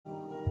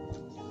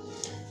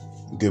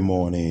Good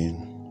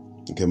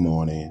morning. Good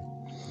morning.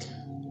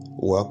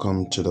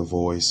 Welcome to the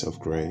Voice of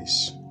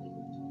Grace,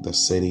 the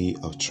city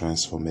of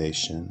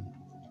transformation,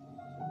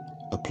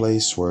 a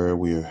place where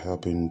we are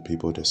helping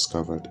people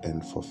discover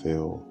and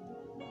fulfill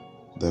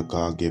their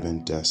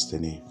God-given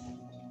destiny.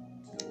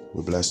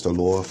 We bless the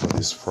Lord for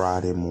this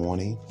Friday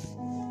morning.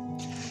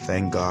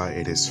 Thank God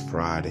it is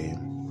Friday,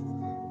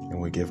 and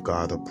we give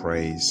God the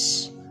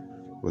praise.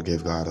 We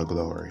give God the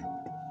glory.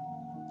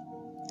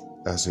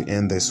 As we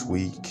end this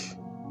week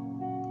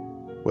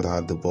with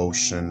our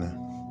devotion,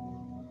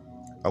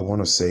 I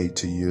want to say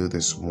to you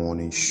this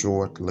morning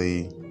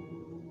shortly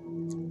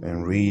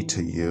and read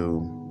to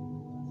you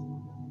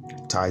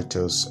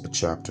Titus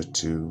chapter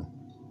 2,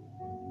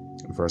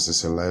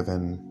 verses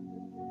 11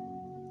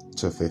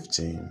 to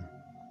 15.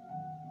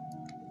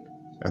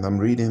 And I'm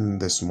reading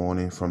this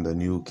morning from the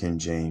New King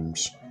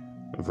James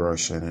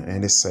Version,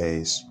 and it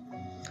says,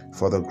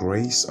 "For the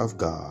grace of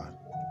God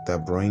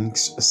that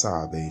brings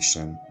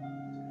salvation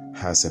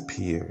has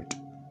appeared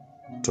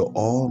to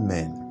all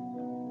men,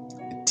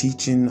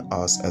 teaching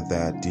us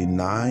that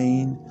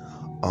denying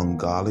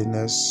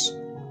ungodliness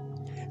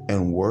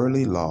and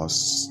worldly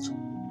lust,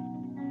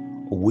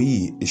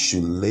 we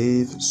should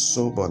live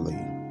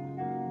soberly,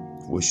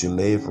 we should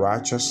live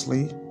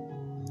righteously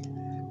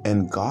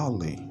and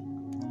godly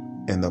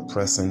in the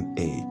present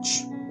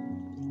age,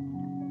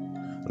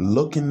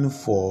 looking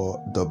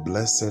for the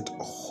blessed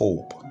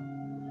hope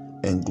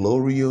and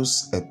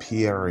glorious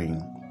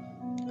appearing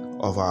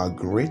of our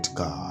great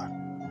God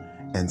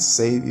and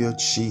Savior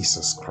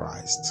Jesus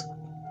Christ,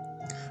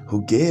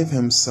 who gave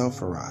himself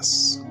for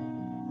us,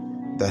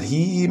 that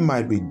he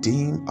might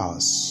redeem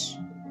us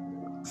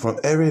from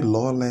every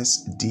lawless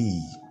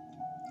deed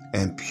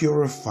and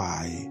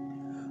purify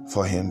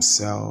for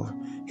himself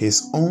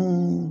his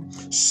own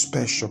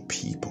special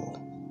people,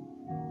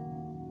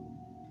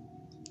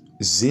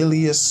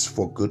 zealous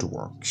for good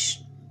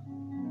works.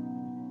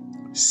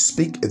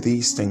 Speak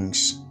these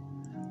things,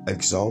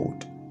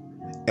 exhort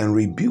and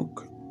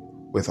rebuke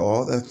with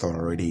all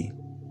authority.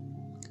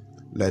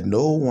 Let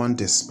no one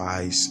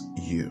despise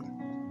you."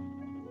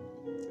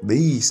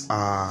 These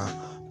are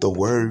the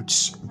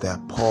words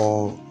that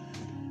Paul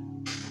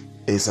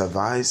is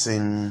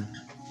advising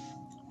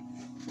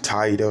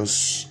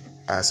Titus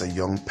as a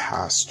young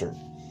pastor.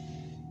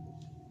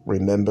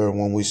 Remember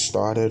when we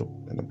started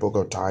in the book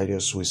of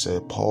Titus, we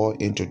said Paul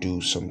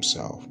introduced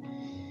himself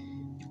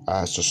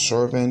as the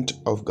servant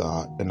of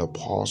God and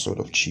apostle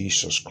of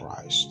Jesus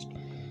Christ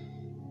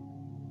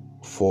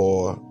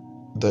for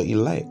the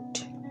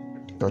elect,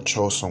 the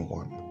chosen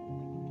one.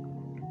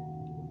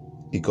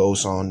 He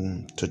goes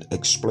on to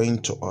explain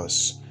to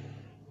us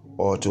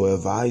or to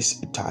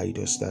advise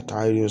Titus that,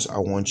 Titus, I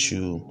want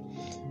you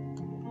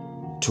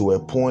to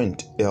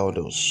appoint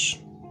elders.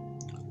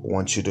 I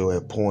want you to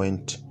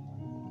appoint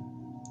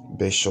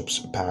bishops,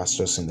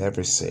 pastors in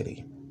every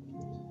city.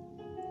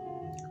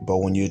 But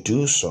when you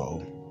do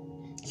so,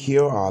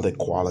 here are the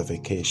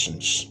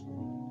qualifications.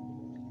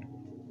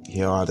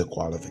 Here are the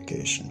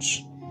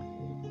qualifications.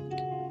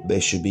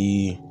 They should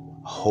be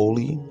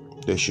holy.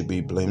 They should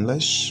be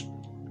blameless.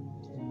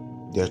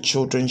 Their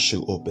children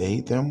should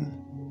obey them.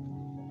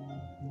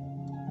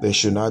 They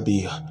should not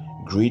be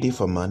greedy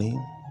for money.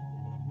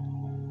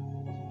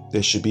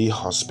 They should be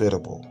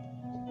hospitable.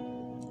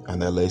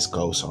 And the list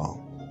goes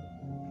on.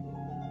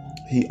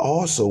 He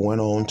also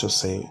went on to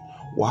say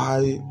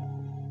why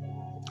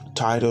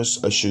Titus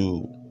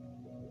should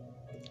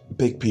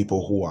pick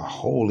people who are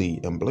holy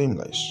and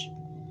blameless.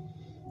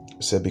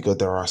 He said because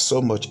there are so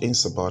much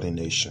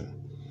insubordination,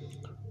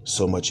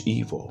 so much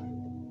evil,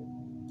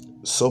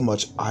 so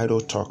much idle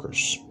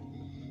talkers,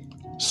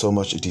 so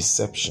much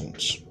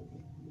deceptions,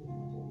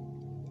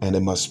 and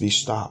it must be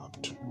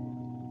stopped.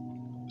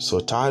 So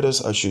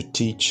Titus should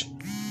teach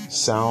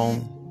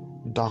sound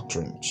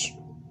doctrines.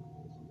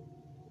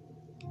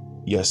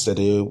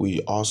 Yesterday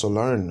we also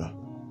learned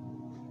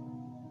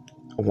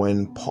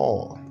when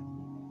Paul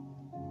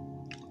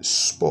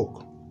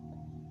spoke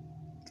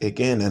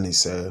again, and he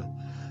said,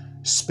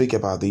 speak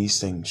about these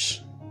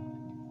things.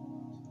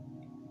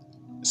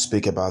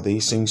 Speak about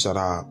these things that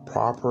are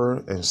proper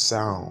and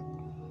sound.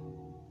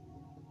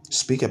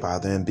 Speak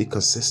about them, be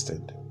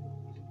consistent.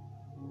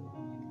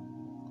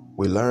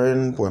 We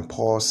learned when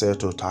Paul said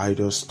to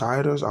Titus,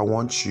 Titus, I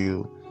want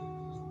you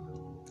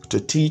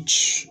to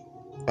teach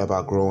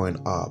about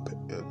growing up.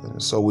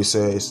 And so we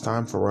say it's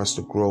time for us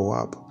to grow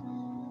up.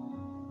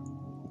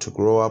 To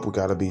grow up, we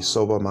got to be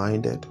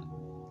sober-minded,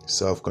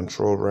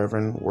 self-controlled,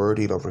 reverent,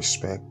 worthy of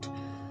respect,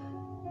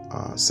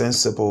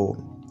 sensible,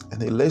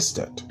 and he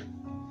listed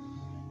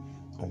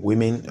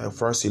women.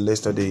 First, he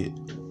listed the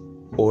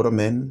older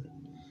men,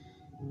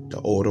 the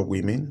older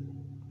women,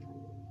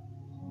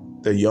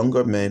 the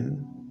younger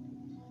men,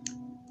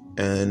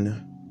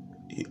 and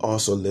he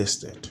also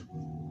listed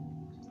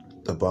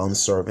the bond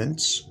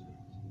servants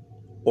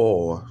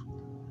or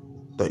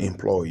the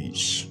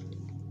employees.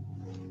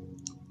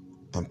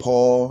 And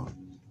Paul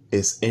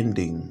is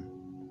ending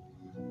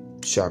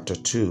chapter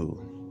 2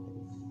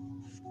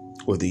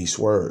 with these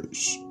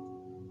words.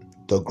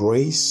 The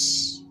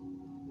grace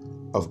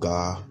of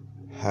God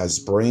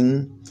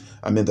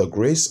the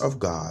grace of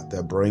God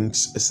that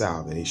brings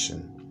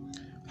salvation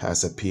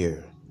has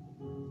appeared,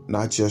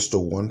 not just to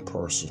one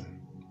person,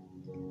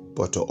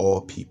 but to all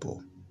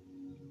people.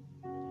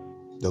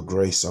 The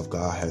grace of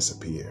God has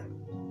appeared.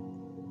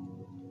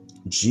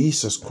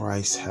 Jesus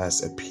Christ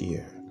has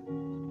appeared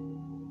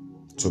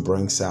to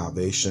bring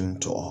salvation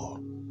to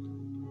all.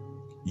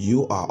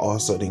 You are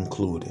also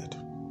included.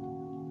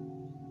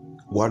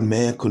 What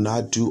man could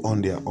not do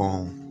on their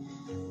own,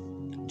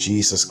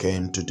 Jesus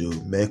came to do.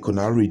 Man could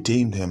not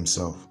redeem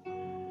himself.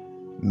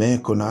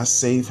 Man could not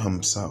save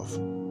himself.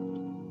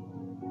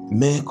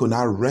 Man could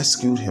not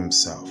rescue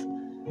himself.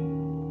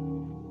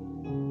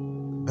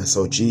 And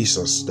so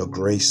Jesus, the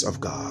grace of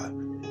God,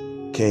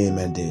 came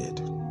and did.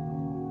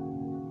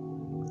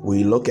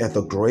 We look at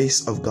the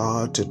grace of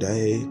God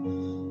today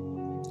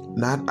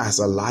not as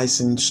a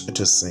license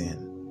to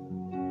sin.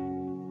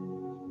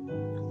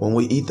 When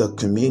we eat the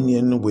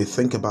communion, we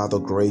think about the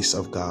grace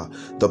of God,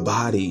 the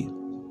body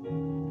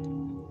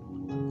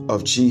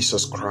of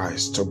Jesus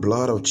Christ, the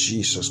blood of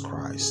Jesus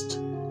Christ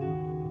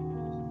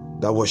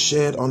that was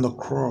shed on the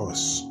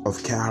cross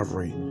of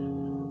Calvary,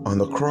 on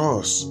the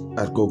cross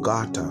at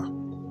Golgotha,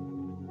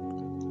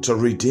 to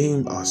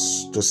redeem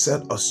us, to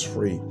set us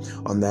free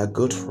on that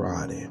Good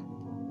Friday,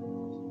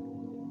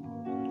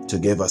 to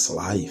give us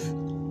life,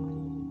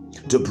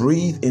 to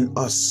breathe in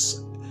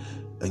us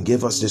and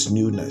give us this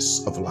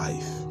newness of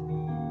life.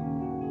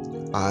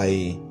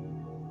 I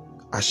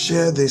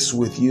share this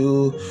with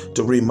you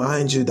to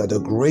remind you that the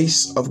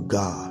grace of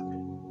God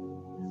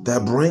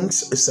that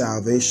brings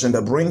salvation,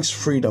 that brings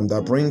freedom,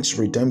 that brings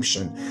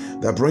redemption,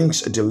 that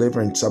brings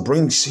deliverance, that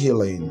brings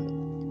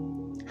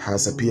healing,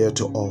 has appeared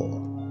to all.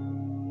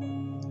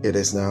 It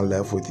is now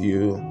left with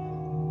you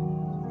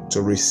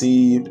to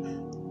receive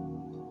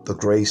the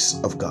grace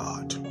of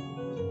God.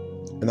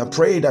 And I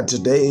pray that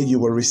today you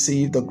will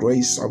receive the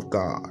grace of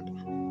God.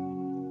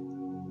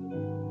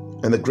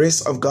 And the grace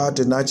of God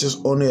did not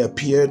just only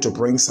appear to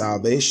bring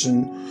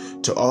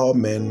salvation to all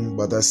men,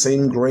 but that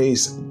same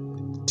grace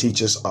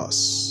teaches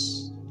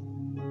us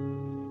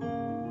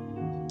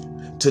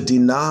to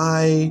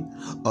deny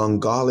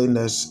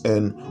ungodliness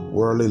and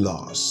worldly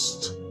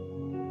lust.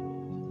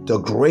 The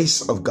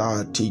grace of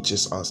God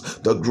teaches us.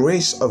 The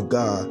grace of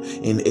God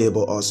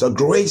enables us. The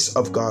grace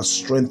of God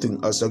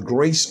strengthens us. The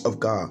grace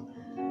of God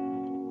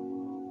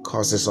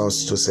causes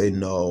us to say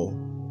no,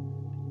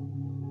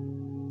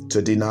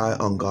 to deny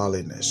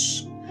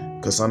ungodliness.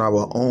 Because on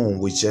our own,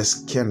 we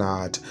just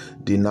cannot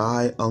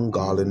deny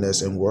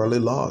ungodliness and worldly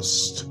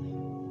lust.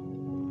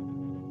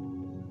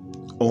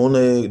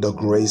 Only the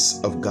grace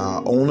of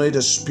God, only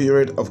the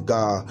Spirit of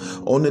God,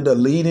 only the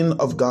leading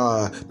of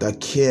God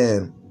that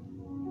can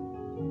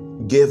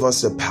give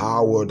us the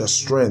power, the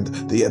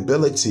strength, the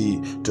ability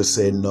to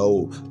say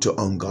no to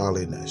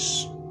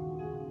ungodliness.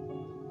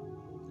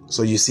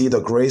 So you see,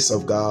 the grace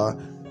of God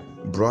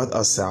brought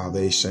us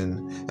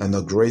salvation, and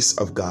the grace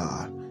of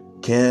God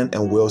can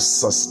and will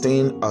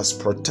sustain us,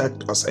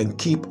 protect us, and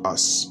keep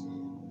us.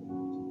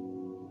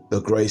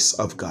 The grace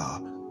of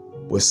God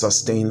will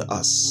sustain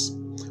us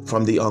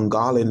from the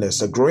ungodliness.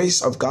 The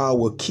grace of God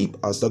will keep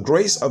us. The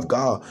grace of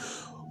God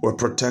will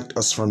protect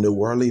us from the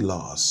worldly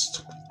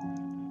lust.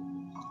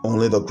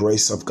 Only the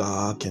grace of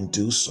God can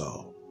do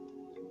so.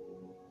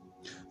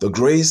 The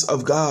grace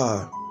of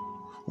God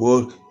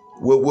will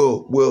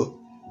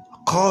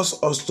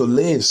cause us to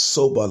live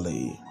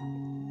soberly.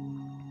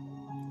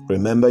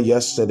 Remember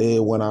yesterday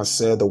when I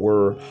said the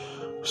word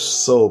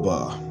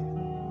sober?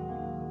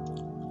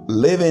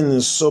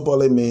 Living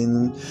soberly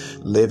means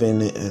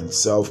living in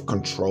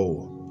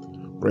self-control.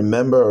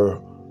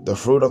 Remember, the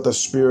fruit of the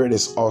Spirit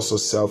is also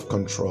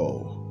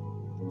self-control.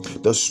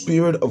 The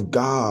Spirit of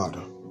God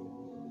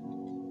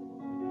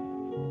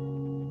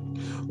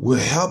will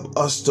help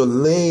us to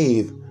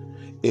live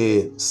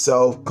a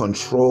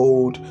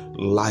self-controlled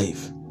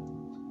life.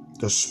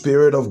 The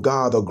Spirit of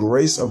God, the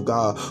grace of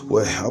God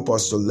will help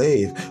us to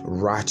live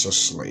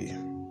righteously.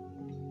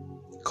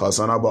 Because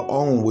on our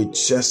own, we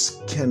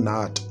just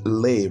cannot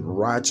live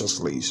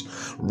righteously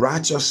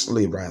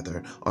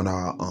on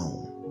our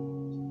own.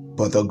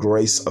 But the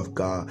grace of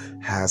God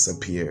has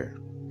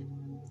appeared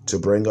to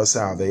bring us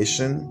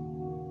salvation,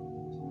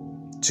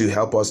 to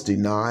help us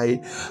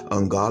deny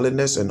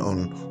ungodliness and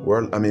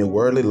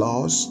worldly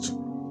lust.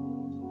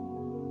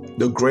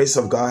 The grace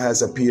of God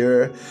has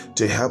appeared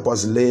to help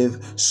us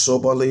live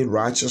soberly,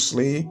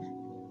 righteously,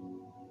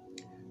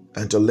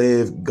 and to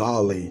live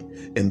godly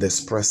in this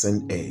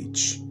present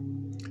age.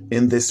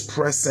 In this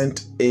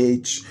present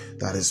age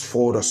that is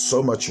full of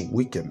so much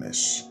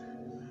wickedness,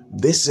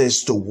 this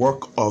is the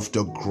work of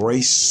the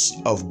grace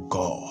of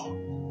God.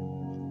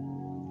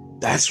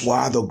 That's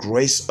why the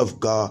grace of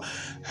God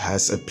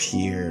has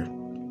appeared.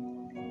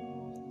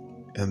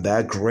 And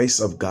that grace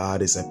of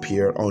God is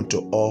appeared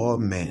unto all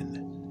men.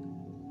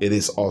 It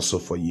is also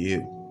for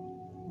you.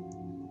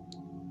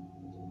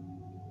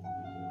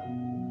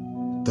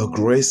 The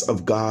grace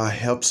of God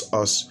helps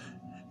us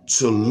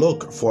to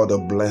look for the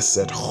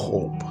blessed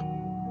hope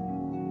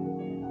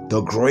The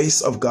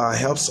grace of God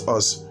helps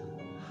us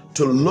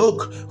to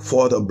look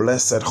for the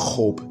blessed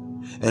hope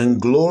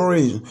and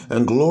glory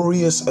and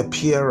glorious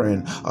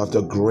appearing of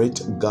the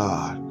great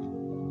God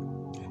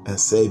and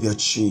Savior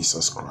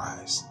Jesus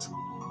Christ.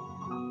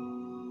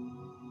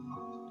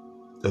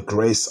 The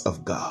grace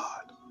of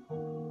God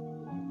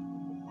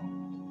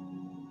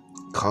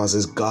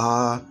causes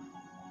God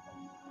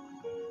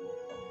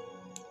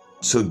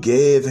to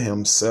give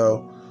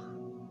himself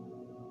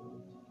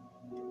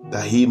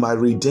that he might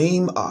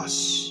redeem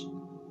us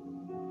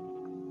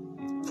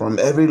from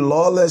every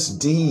lawless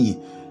deed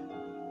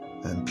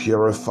and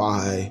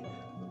purify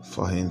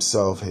for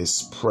himself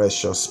his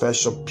precious,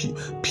 special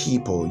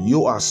people.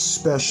 You are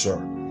special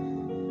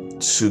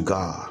to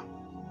God.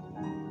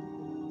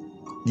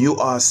 You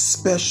are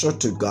special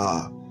to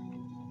God.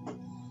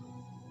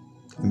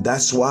 And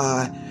that's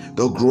why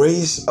the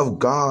grace of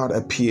God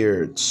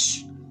appeared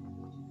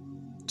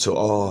to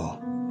all.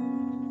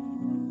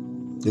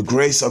 The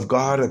grace of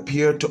God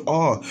appeared to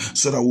all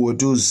so that we will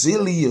do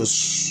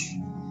zealous.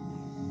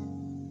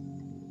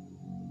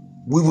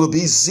 We will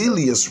be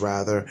zealous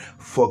rather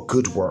for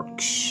good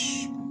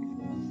works.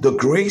 The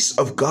grace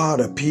of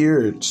God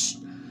appeared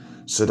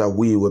so that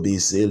we will be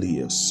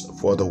zealous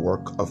for the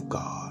work of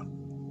God.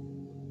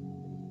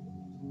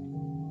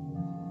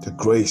 The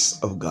grace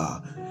of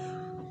God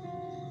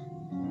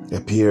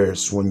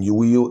appears when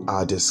you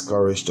are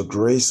discouraged. The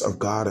grace of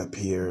God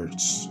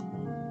appears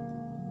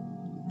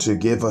to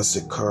give us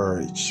the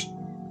courage,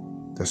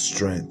 the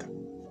strength.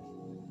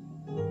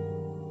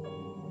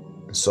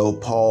 So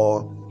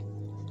Paul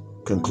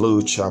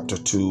concludes chapter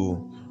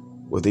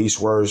 2 with these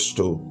words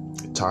to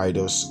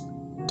Titus.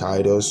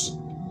 Titus,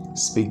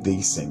 speak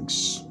these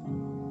things.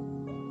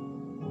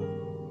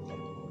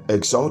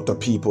 Exalt the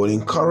people,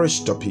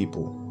 encourage the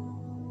people.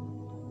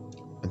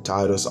 And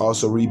Titus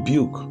also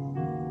rebuke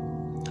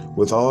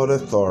with all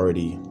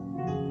authority.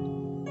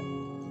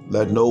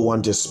 Let no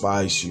one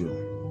despise you.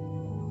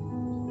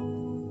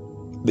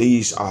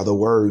 These are the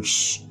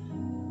words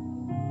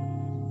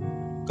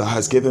God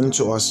has given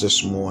to us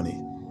this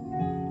morning.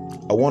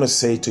 I want to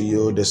say to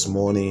you this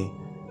morning,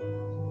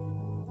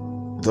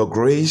 the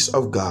grace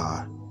of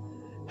God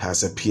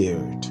has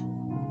appeared.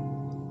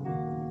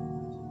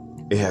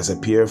 It has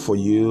appeared for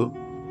you.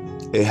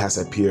 It has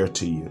appeared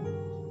to you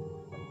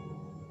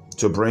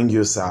to bring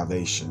you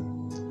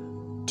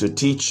salvation, to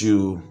teach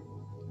you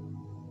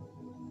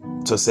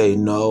to say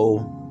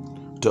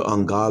no to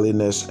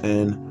ungodliness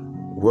and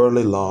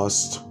worldly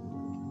lust,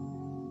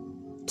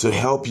 to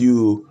help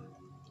you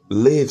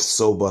live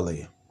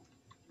soberly,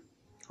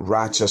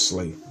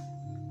 righteously,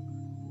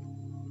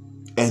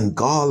 and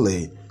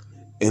godly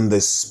in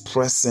this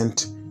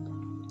present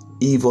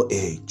evil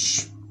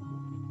age.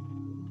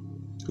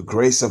 The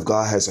grace of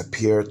God has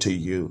appeared to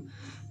you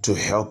to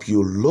help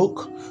you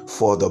look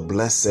for the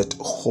blessed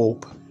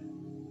hope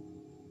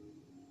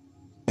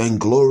and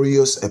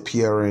glorious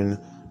appearing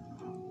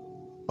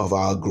of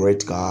our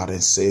great God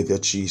and Savior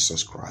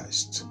Jesus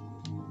Christ,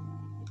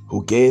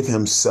 who gave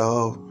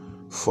himself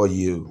for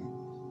you,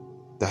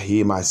 that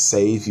he might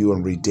save you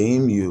and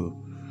redeem you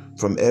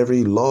from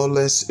every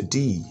lawless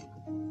deed,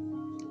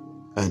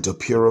 and to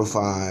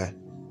purify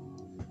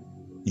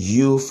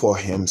you for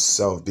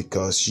himself,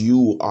 because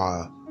you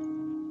are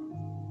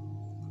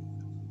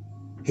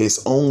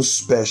his own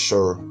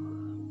special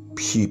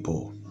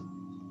people.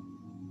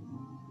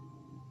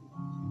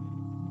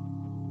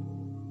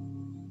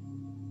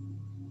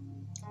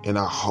 And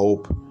I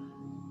hope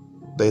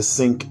they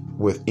sink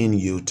within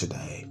you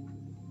today.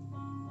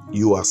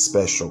 You are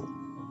special.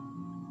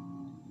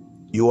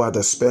 You are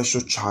the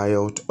special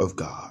child of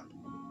God.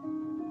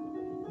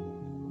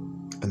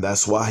 And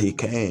that's why he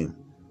came.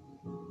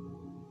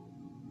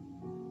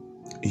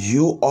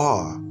 You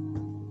are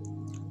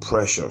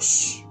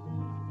precious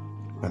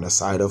in the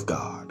sight of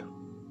God.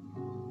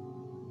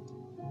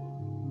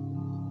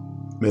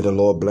 May the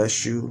Lord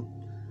bless you.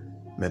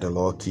 May the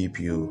Lord keep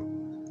you.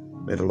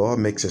 May the Lord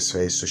make his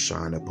face to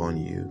shine upon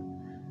you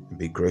and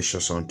be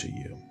gracious unto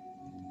you.